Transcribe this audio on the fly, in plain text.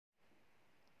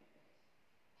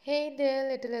Hey there,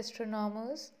 little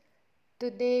astronomers.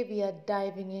 Today we are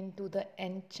diving into the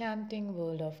enchanting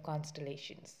world of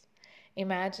constellations.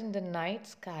 Imagine the night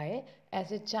sky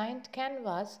as a giant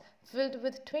canvas filled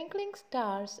with twinkling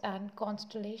stars, and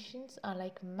constellations are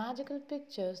like magical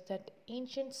pictures that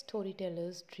ancient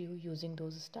storytellers drew using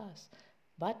those stars.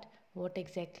 But what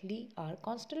exactly are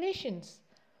constellations?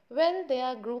 Well, they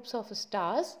are groups of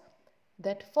stars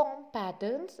that form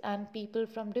patterns, and people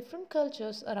from different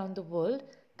cultures around the world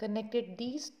connected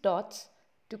these dots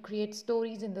to create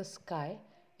stories in the sky.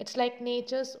 It's like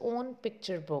nature's own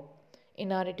picture book.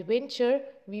 In our adventure,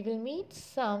 we will meet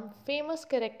some famous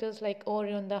characters like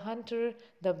Orion the Hunter,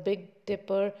 the Big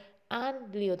Dipper,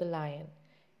 and Leo the Lion.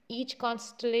 Each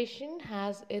constellation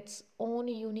has its own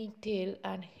unique tale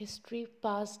and history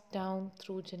passed down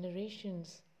through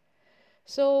generations.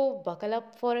 So, buckle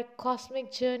up for a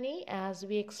cosmic journey as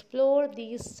we explore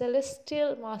these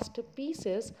celestial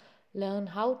masterpieces, learn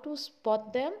how to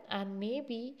spot them, and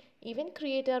maybe even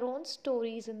create our own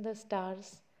stories in the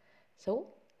stars.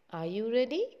 So, are you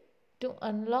ready to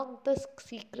unlock the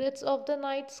secrets of the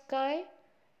night sky?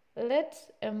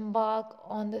 Let's embark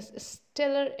on this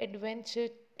stellar adventure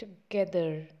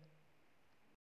together.